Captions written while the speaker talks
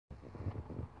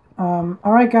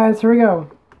Alright guys, here we go.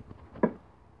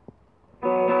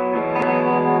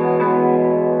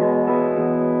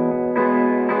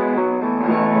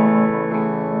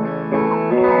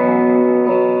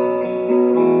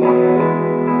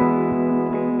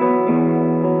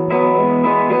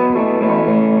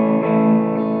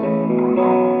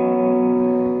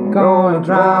 Gonna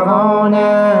drive on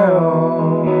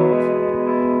out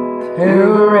to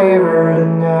the river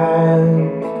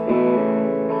tonight.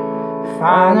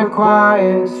 Find a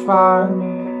quiet spot,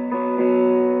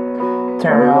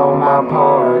 turn on my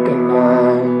parking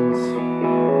lights.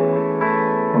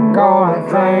 I'm gonna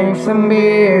drink some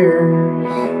beers,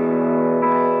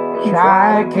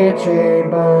 try to catch a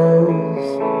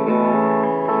buzz,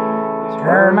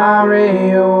 turn my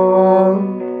radio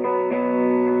on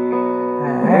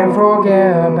and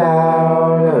forget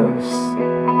about us.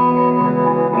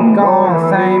 I'm gonna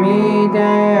thank me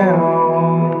down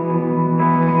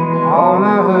on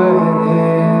the hood of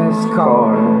this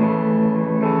car,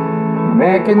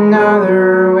 make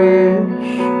another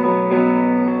wish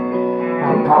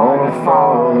upon a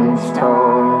falling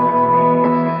star.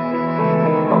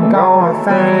 I'm gonna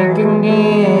think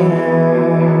again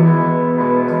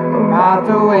about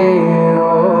the way it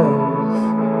was.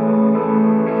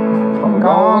 I'm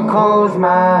gonna close my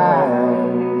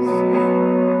eyes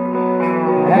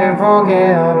and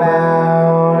forget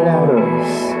about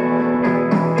us.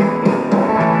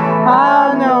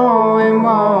 I know it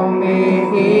won't be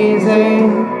easy,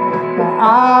 but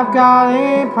I've got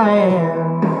a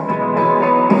plan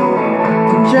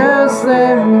to just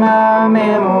let my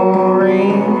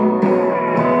memory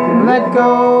let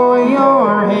go of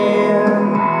your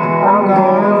hand. I'm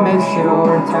gonna miss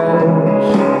your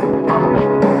touch,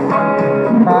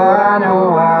 but I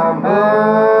know I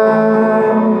must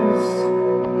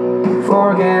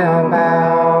forget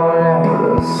about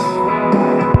us.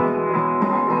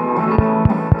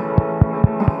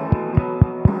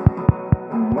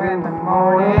 When the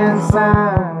morning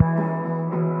sun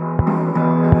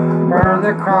burns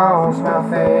across my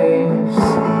face,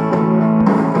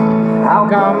 I'll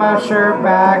got my shirt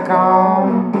back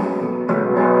on,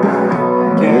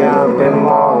 get up and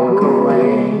walk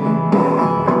away.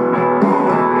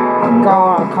 I'm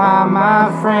gonna climb my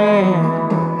friends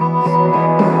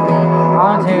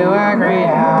onto a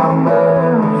Greyhound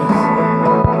bus,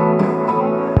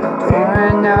 pour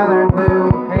another blue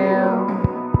pill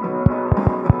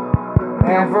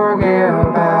and forget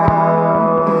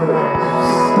about us.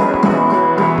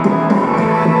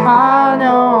 I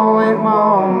know it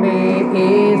won't be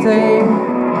easy,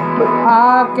 but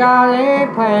I've got a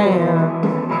plan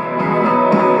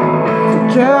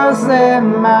to just let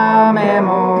my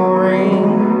memory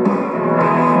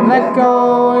let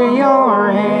go of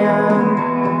your hand.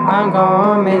 I'm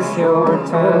gonna miss your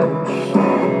touch,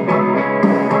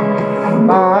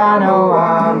 but I know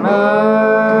I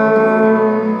must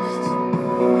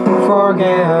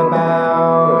forget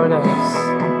about us.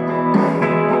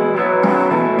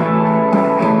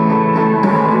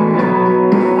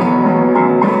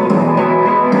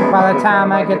 By the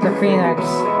time I get to Phoenix,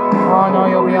 oh no,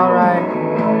 you'll be alright.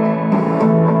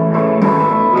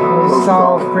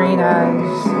 Soft green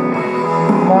eyes,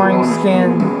 morning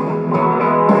skin,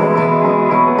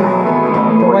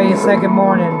 the way you say good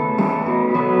morning.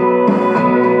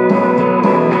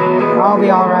 I'll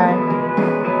be alright.